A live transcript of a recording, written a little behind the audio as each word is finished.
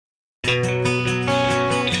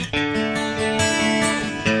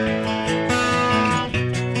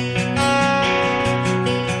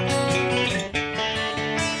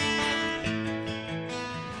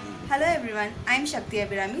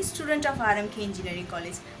Abiraami, student of R.M.K Engineering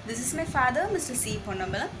College. This is my father, Mr. C.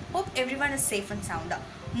 Ponnambalam. Hope everyone is safe and sound.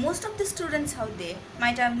 Most of the students out there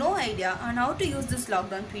might have no idea on how to use this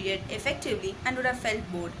lockdown period effectively and would have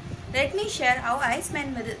felt bored. Let me share how I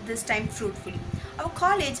spent this time fruitfully. Our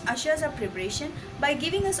college assures our preparation by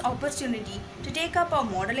giving us opportunity to take up our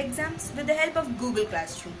model exams with the help of Google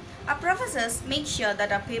Classroom. Our professors make sure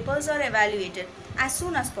that our papers are evaluated as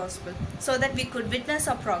soon as possible so that we could witness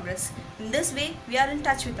our progress. In this way, we are in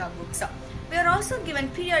touch with our books. We are also given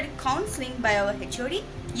periodic counseling by our HOD,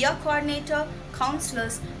 year coordinator,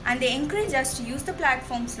 counselors, and they encourage us to use the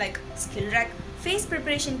platforms like SkillRack, Face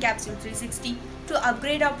Preparation Capsule 360 to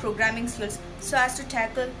upgrade our programming skills so as to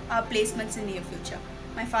tackle our placements in near future.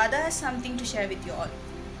 My father has something to share with you all.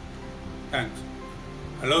 Thanks.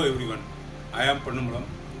 Hello everyone. I am Ponnambalam,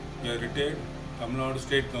 a retired Tamil Nadu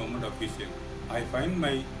state government official. I find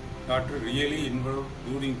my daughter really involved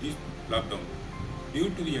during this lockdown. Due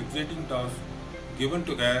to the exciting tasks given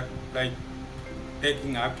to her, like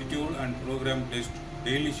taking aptitude and program tests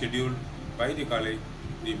daily scheduled by the college,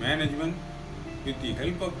 the management with the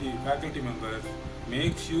help of the faculty members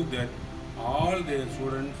makes sure that all their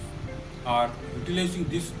students are utilizing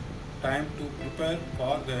this time to prepare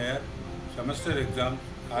for their semester exams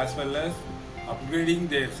as well as upgrading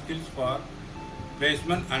their skills for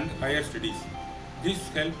placement and higher studies. This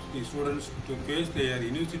helps the students to face their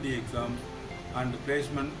university exams and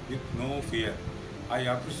placement with no fear. I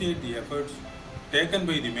appreciate the efforts taken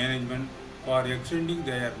by the management for extending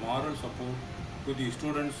their moral support to the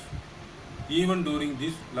students even during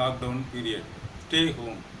this lockdown period. Stay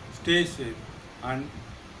home, stay safe and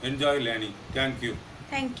enjoy learning. Thank you.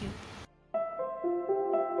 Thank you.